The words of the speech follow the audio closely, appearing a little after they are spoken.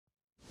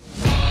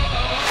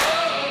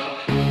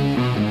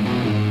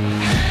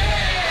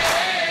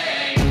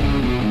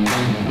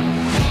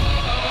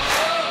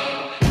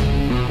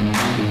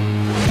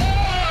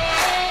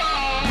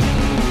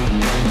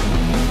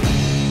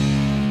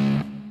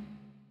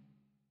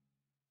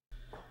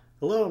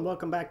Hello and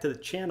welcome back to the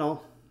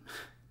channel.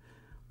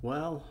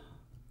 Well,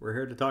 we're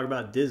here to talk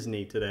about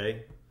Disney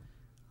today.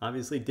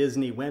 Obviously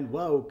Disney went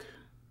woke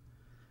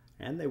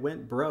and they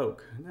went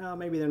broke. Now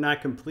maybe they're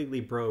not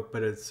completely broke,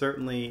 but it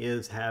certainly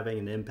is having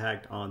an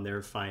impact on their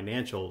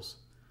financials.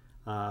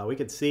 We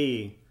could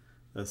see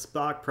the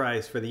stock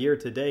price for the year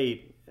to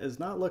date is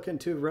not looking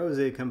too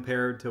rosy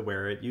compared to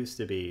where it used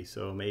to be.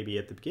 So maybe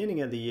at the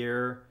beginning of the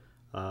year,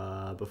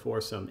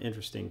 before some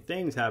interesting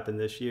things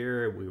happened this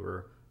year, we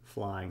were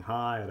flying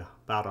high at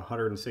about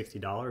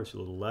 $160, a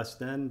little less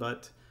than,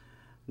 but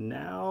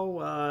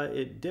now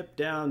it dipped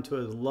down to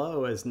as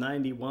low as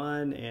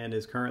 91 and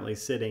is currently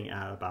sitting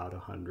at about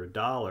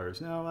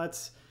 $100. Now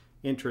that's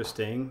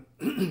interesting.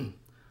 You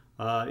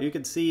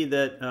can see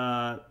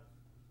that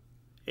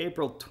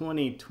April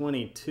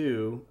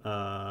 2022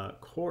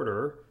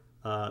 quarter,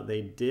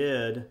 they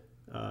did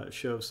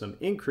show some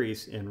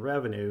increase in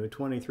revenue,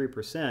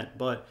 23%,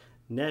 but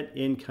net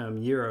income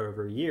year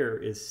over year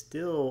is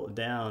still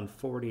down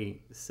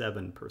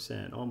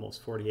 47%,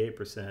 almost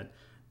 48%.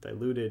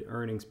 Diluted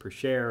earnings per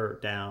share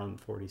down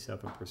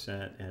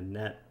 47%, and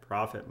net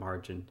profit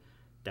margin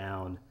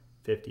down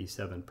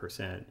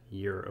 57%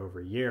 year over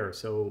year.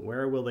 So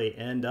where will they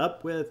end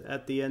up with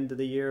at the end of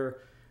the year?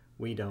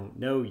 We don't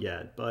know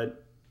yet,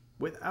 but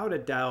without a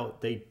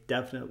doubt, they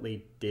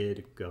definitely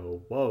did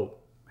go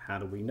woke. How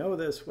do we know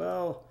this?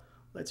 Well,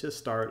 let's just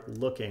start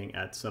looking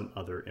at some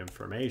other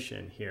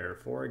information here.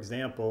 For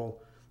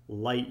example,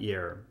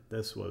 Lightyear.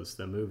 This was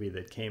the movie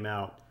that came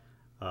out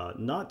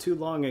not too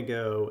long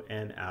ago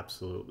and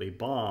absolutely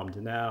bombed.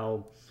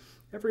 Now,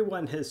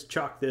 everyone has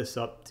chalked this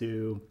up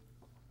to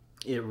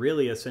it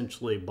really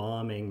essentially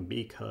bombing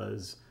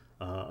because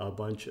a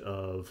bunch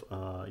of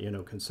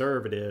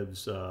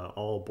conservatives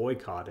all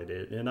boycotted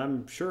it. And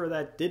I'm sure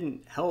that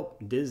didn't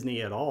help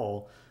Disney at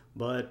all.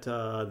 But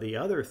the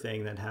other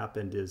thing that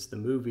happened is the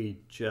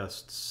movie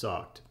just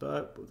sucked.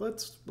 But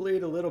let's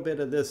read a little bit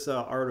of this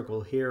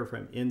article here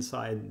from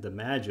Inside the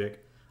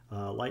Magic.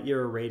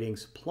 Lightyear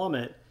ratings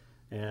plummet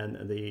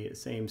and the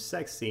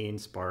same-sex scene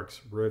sparks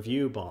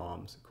review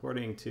bombs.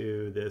 According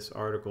to this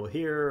article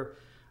here,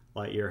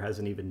 Lightyear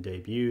hasn't even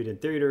debuted in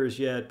theaters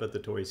yet, but the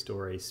Toy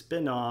Story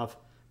spin-off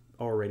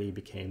already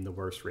became the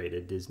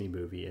worst-rated Disney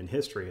movie in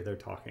history. They're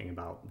talking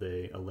about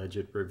the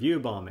alleged review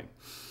bombing.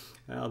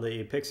 Now,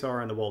 the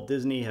Pixar and the Walt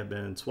Disney have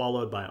been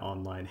swallowed by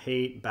online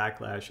hate,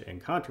 backlash,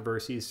 and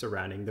controversies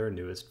surrounding their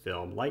newest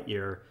film,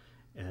 Lightyear,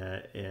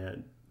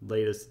 and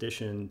latest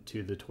addition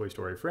to the Toy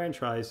Story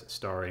franchise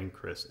starring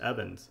Chris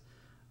Evans.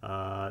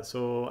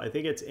 So I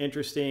think it's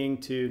interesting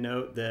to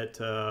note that,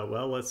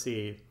 well, let's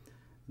see,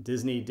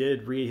 Disney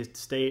did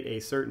restate a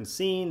certain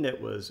scene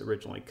that was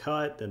originally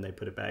cut, then they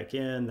put it back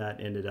in.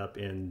 That ended up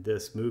in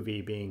this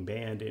movie being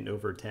banned in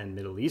over 10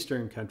 Middle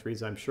Eastern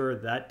countries. I'm sure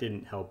that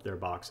didn't help their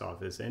box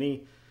office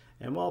any.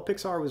 And while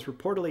Pixar was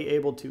reportedly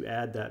able to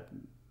add that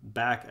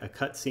back a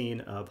cut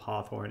scene of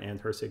Hawthorne and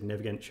her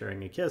significant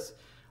sharing a kiss,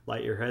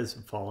 Lightyear has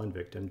fallen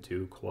victim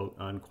to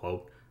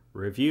quote-unquote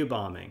review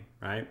bombing,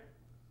 right?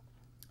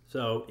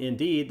 So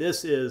indeed,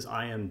 this is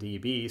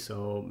IMDb,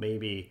 so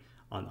maybe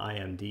on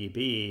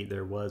IMDb,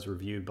 there was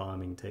review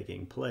bombing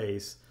taking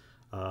place,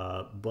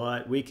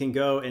 but we can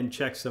go and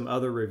check some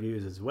other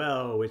reviews as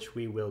well, which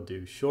we will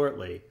do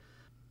shortly.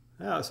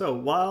 So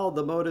while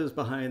the motives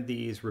behind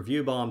these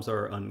review bombs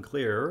are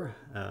unclear,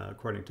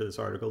 according to this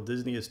article,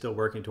 Disney is still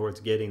working towards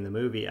getting the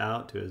movie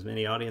out to as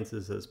many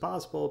audiences as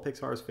possible.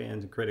 Pixar's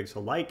fans and critics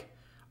alike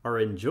are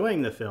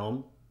enjoying the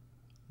film.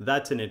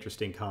 That's an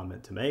interesting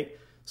comment to make,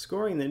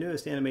 scoring the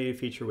newest animated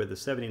feature with a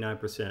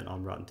 79%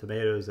 on Rotten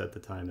Tomatoes at the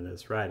time of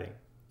this writing.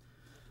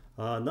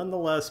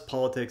 Nonetheless,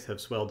 politics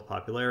have swelled the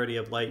popularity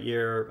of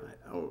Lightyear.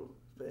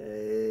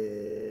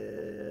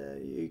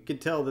 You can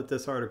tell that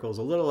this article is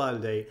a little out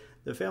of date.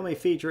 The family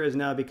feature has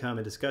now become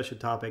a discussion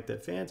topic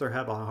that fans are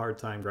having a hard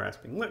time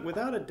grasping.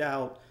 Without a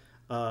doubt,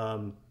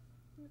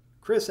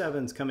 Chris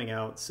Evans coming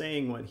out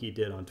saying what he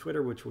did on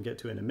Twitter, which we'll get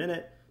to in a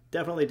minute,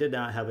 definitely did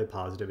not have a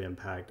positive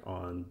impact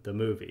on the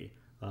movie.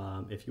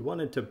 If you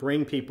wanted to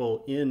bring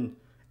people in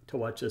to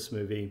watch this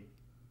movie,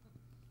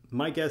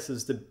 my guess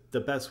is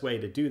the best way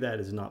to do that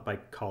is not by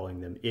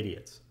calling them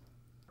idiots.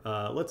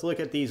 Let's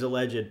look at these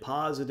alleged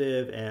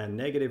positive and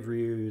negative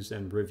reviews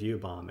and review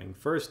bombing.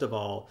 First of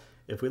all,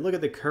 if we look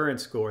at the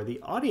current score,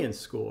 the audience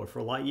score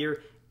for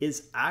Lightyear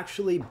is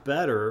actually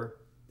better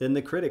than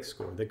the critic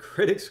score. The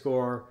critic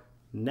score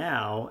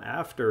now,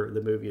 after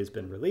the movie has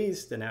been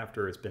released and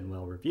after it's been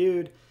well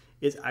reviewed,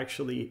 is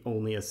actually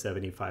only a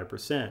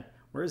 75%.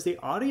 Whereas the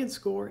audience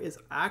score is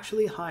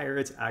actually higher,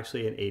 it's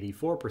actually an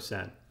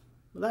 84%.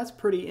 Well, that's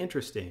pretty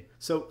interesting.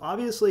 So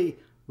obviously,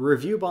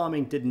 review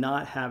bombing did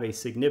not have a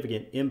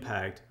significant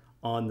impact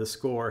on the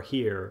score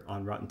here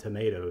on Rotten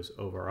Tomatoes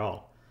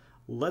overall.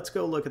 Let's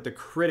go look at the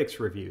critics'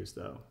 reviews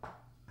though.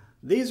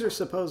 These are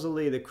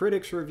supposedly the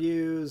critics'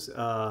 reviews.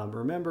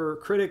 Remember,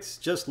 critics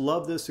just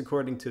love this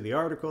according to the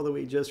article that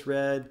we just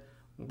read.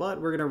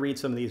 But we're going to read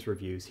some of these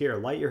reviews. Here,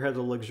 Lightyear has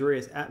a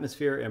luxurious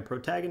atmosphere and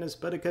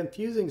protagonist, but a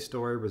confusing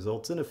story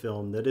results in a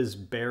film that is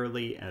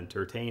barely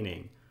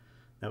entertaining.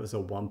 That was a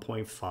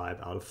 1.5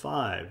 out of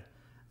 5.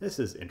 This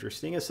is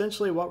interesting.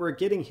 Essentially what we're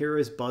getting here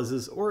is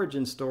Buzz's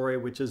origin story,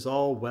 which is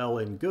all well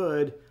and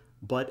good,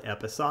 but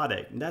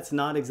episodic. And that's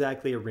not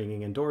exactly a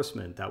ringing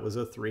endorsement. That was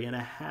a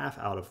 3.5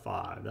 out of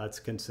 5. That's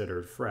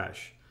considered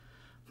fresh.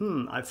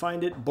 I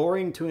find it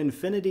boring to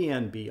infinity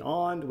and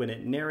beyond when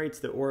it narrates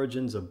the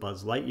origins of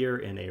Buzz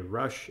Lightyear in a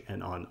rush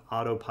and on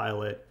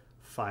autopilot.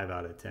 5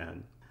 out of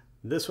 10.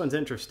 This one's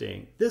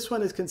interesting. This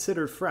one is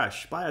considered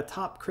fresh by a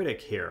top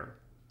critic here.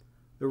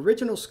 The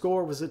original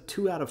score was a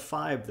 2 out of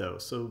 5 though,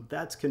 so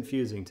that's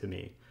confusing to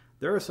me.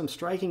 There are some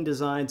striking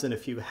designs and a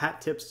few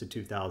hat tips to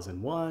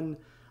 2001,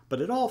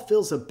 but it all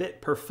feels a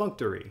bit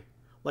perfunctory,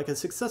 like a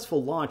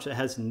successful launch that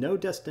has no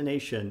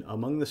destination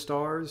among the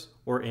stars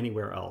or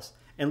anywhere else.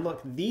 And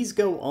look, these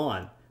go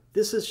on.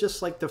 This is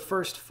just like the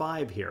first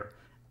 5 here.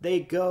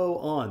 They go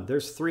on.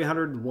 There's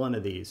 301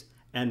 of these,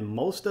 and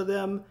most of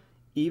them,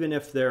 even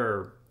if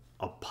they're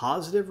a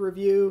positive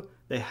review,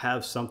 they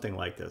have something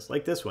like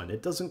this one.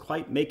 It doesn't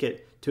quite make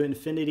it to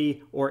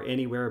infinity or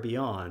anywhere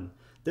beyond.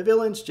 The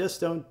villains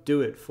just don't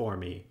do it for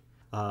me.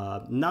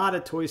 Not a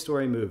Toy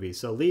Story movie,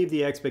 so leave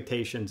the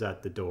expectations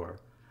at the door.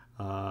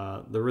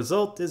 The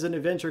result is an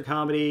adventure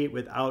comedy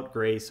without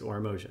grace or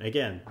emotion.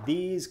 Again,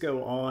 these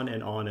go on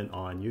and on and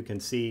on. You can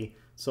see.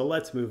 So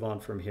let's move on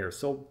from here.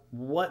 So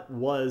what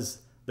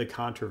was the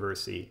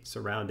controversy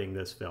surrounding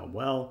this film?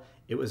 Well,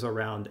 it was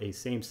around a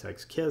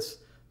same-sex kiss.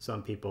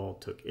 Some people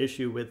took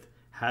issue with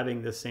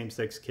having this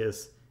same-sex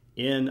kiss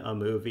in a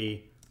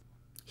movie.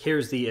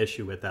 Here's the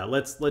issue with that.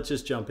 Let's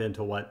just jump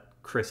into what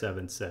Chris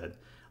Evans said.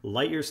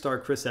 Lightyear star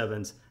Chris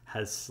Evans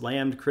has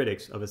slammed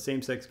critics of a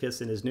same-sex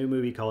kiss in his new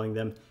movie, calling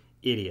them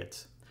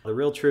idiots. The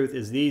real truth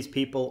is these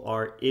people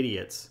are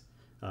idiots,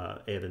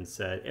 Evans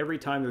said. Every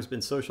time there's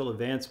been social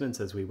advancements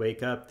as we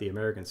wake up, the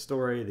American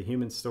story, the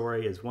human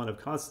story, is one of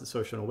constant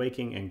social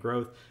awakening and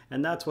growth,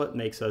 and that's what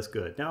makes us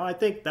good. Now, I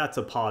think that's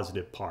a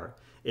positive part.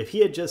 If he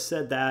had just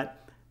said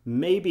that,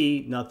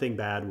 maybe nothing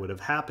bad would have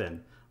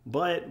happened.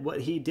 But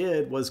what he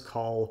did was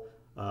call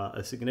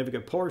a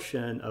significant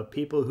portion of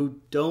people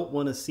who don't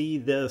want to see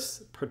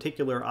this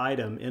particular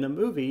item in a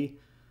movie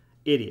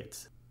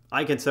idiots.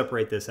 I can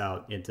separate this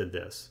out into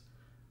this.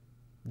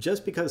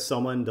 Just because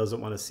someone doesn't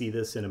want to see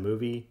this in a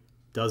movie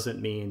doesn't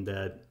mean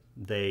that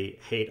they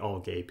hate all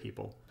gay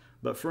people.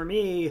 But for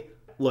me,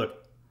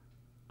 look,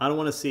 I don't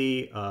want to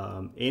see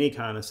any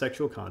kind of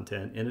sexual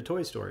content in a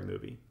Toy Story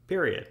movie,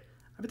 period.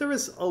 I mean, there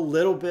was a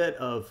little bit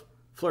of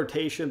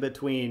flirtation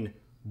between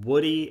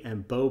Woody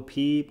and Bo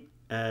Peep,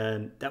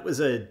 and that was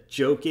a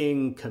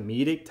joking,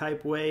 comedic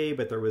type way,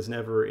 but there was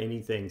never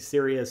anything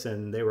serious,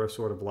 and they were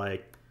sort of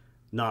like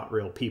not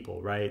real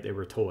people, right? They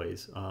were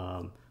toys.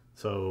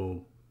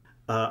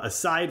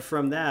 Aside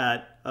from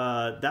that,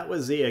 that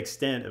was the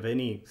extent of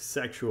any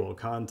sexual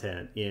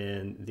content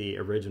in the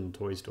original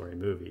Toy Story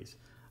movies.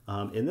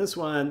 In this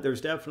one, there's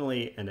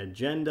definitely an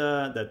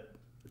agenda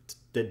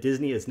that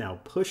Disney is now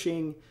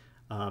pushing.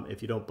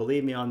 If you don't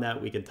believe me on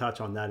that, we can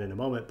touch on that in a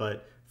moment.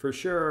 But for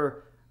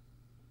sure,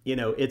 you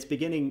know, it's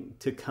beginning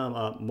to come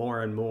up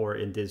more and more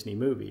in Disney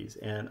movies.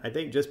 And I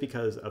think just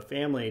because a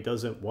family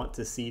doesn't want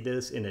to see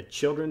this in a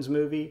children's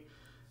movie,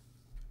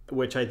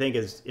 which I think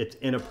it's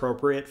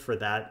inappropriate for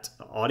that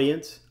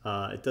audience,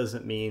 it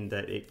doesn't mean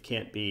that it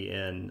can't be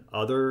in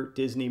other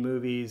Disney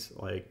movies.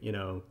 Like, you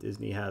know,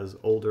 Disney has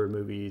older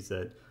movies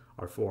that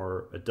are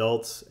for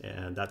adults,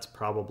 and that's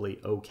probably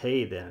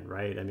okay then,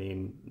 right? I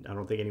mean, I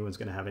don't think anyone's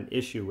going to have an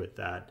issue with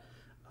that.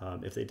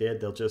 If they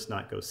did, they'll just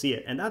not go see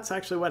it. And that's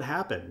actually what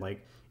happened.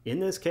 Like, in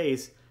this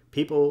case,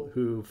 people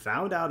who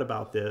found out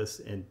about this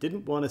and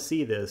didn't want to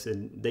see this,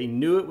 and they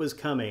knew it was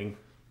coming,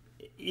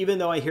 even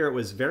though I hear it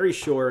was very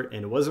short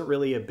and it wasn't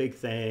really a big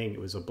thing, it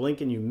was a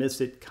blink and you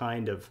miss it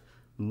kind of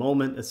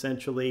moment,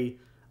 essentially.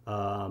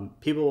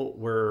 People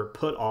were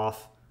put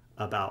off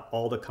about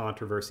all the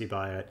controversy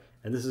by it.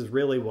 And this is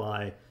really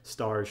why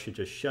stars should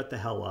just shut the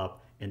hell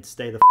up and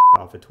stay the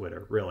off of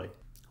Twitter, really.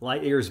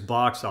 Lightyear's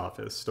box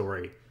office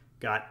story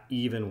got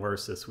even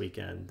worse this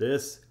weekend.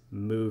 This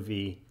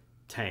movie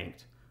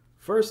tanked.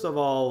 First of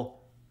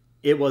all,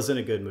 it wasn't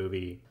a good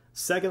movie.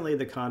 Secondly,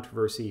 the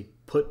controversy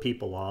put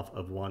people off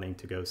of wanting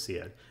to go see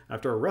it.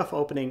 After a rough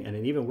opening and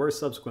an even worse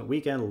subsequent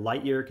weekend,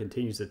 Lightyear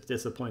continues its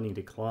disappointing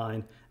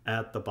decline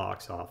at the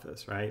box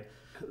office, right?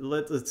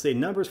 Let's say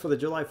numbers for the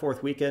July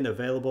 4th weekend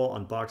available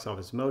on Box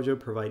Office Mojo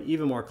provide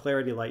even more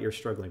clarity. Lightyear's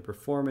struggling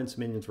performance.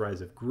 Minions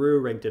Rise of Gru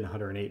ranked in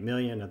 108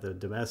 million at the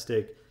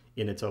domestic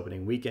in its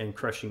opening weekend,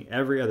 crushing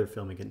every other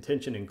film in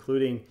contention,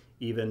 including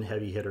even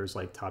heavy hitters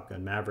like Top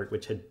Gun Maverick,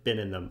 which had been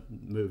in the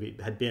movie,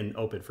 had been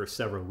open for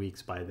several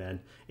weeks by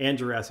then, and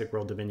Jurassic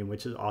World Dominion,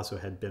 which also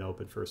had been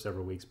open for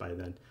several weeks by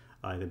then,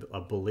 I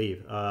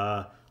believe.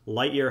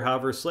 Lightyear,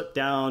 however, slipped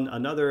down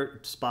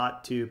another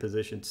spot to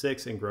position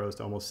 6 and grossed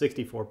almost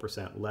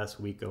 64% less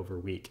week over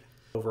week.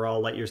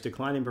 Overall, Lightyear's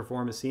declining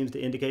performance seems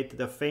to indicate that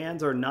the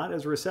fans are not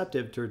as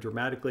receptive to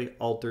dramatically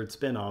altered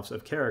spin-offs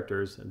of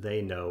characters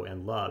they know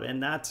and love.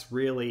 And that's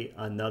really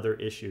another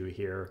issue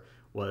here,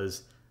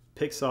 was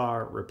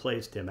Pixar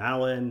replaced Tim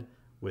Allen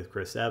with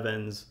Chris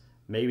Evans,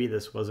 maybe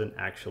this wasn't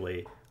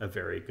actually a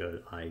very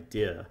good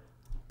idea.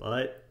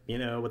 But you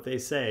know what they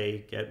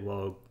say, get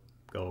woke,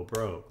 go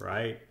broke,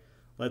 right?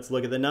 Let's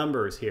look at the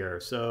numbers here.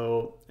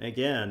 So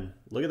again,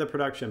 look at the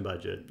production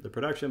budget. The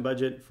production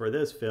budget for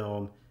this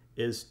film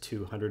is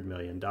 $200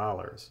 million.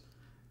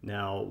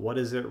 Now, what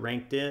is it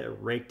ranked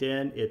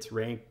in? It's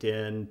ranked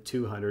in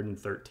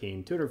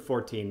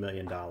 $214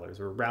 million.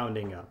 We're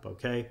rounding up,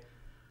 okay?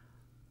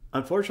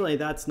 Unfortunately,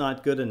 that's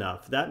not good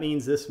enough. That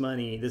means this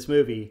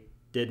movie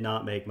did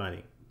not make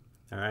money,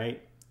 all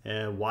right?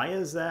 And why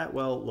is that?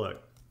 Well,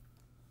 look,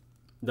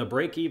 the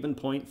break-even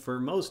point for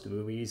most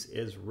movies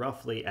is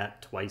roughly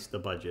at twice the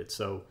budget.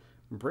 So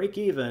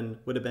break-even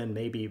would have been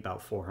maybe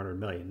about $400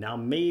 million. Now,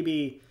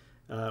 maybe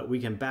we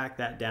can back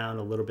that down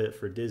a little bit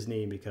for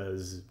Disney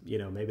because, you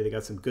know, maybe they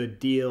got some good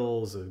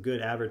deals, or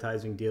good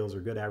advertising deals, or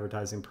good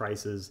advertising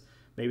prices.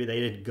 Maybe they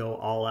didn't go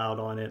all out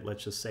on it.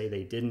 Let's just say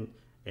they didn't,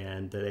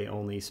 and they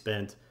only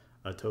spent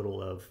a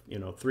total of, you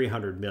know,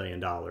 $300 million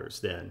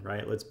then,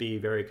 right? Let's be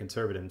very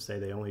conservative and say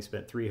they only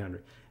spent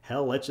 300.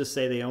 Hell, let's just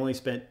say they only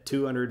spent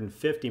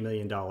 $250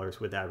 million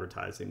with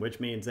advertising, which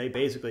means they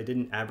basically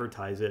didn't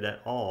advertise it at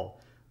all.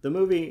 The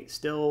movie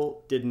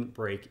still didn't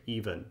break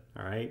even,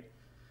 all right?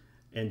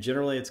 And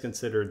generally it's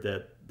considered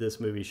that this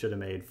movie should have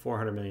made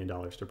 $400 million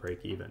to break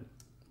even.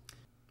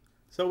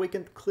 So we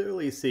can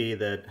clearly see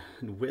that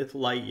with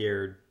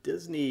Lightyear,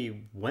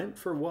 Disney went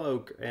for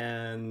woke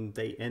and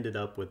they ended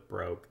up with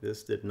broke.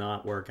 This did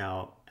not work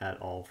out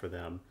at all for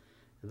them.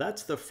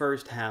 That's the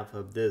first half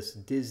of this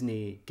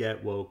Disney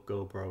get woke,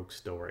 go broke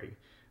story.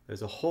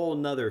 There's a whole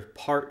nother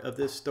part of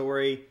this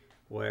story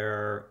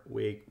where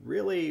we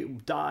really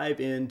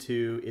dive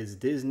into, is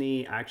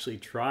Disney actually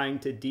trying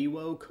to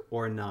de-woke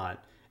or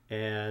not?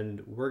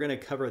 And we're going to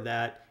cover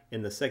that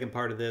in the second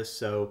part of this.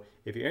 So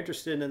if you're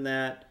interested in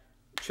that,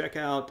 check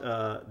out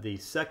the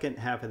second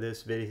half of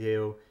this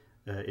video,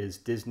 is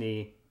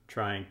Disney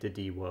trying to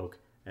de-woke.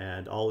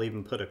 And I'll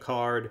even put a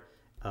card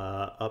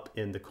up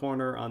in the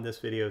corner on this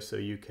video so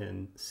you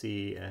can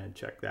see and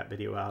check that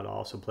video out. I'll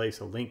also place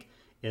a link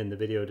in the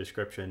video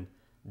description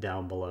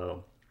down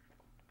below.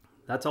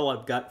 That's all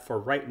I've got for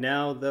right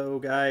now though,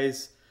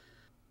 guys.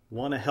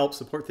 Want to help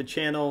support the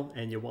channel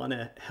and you want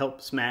to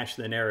help smash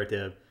the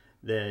narrative,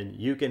 then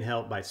you can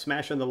help by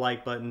smashing the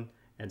like button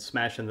and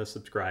smashing the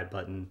subscribe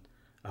button.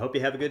 I hope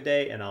you have a good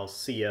day, and I'll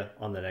see you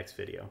on the next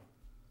video.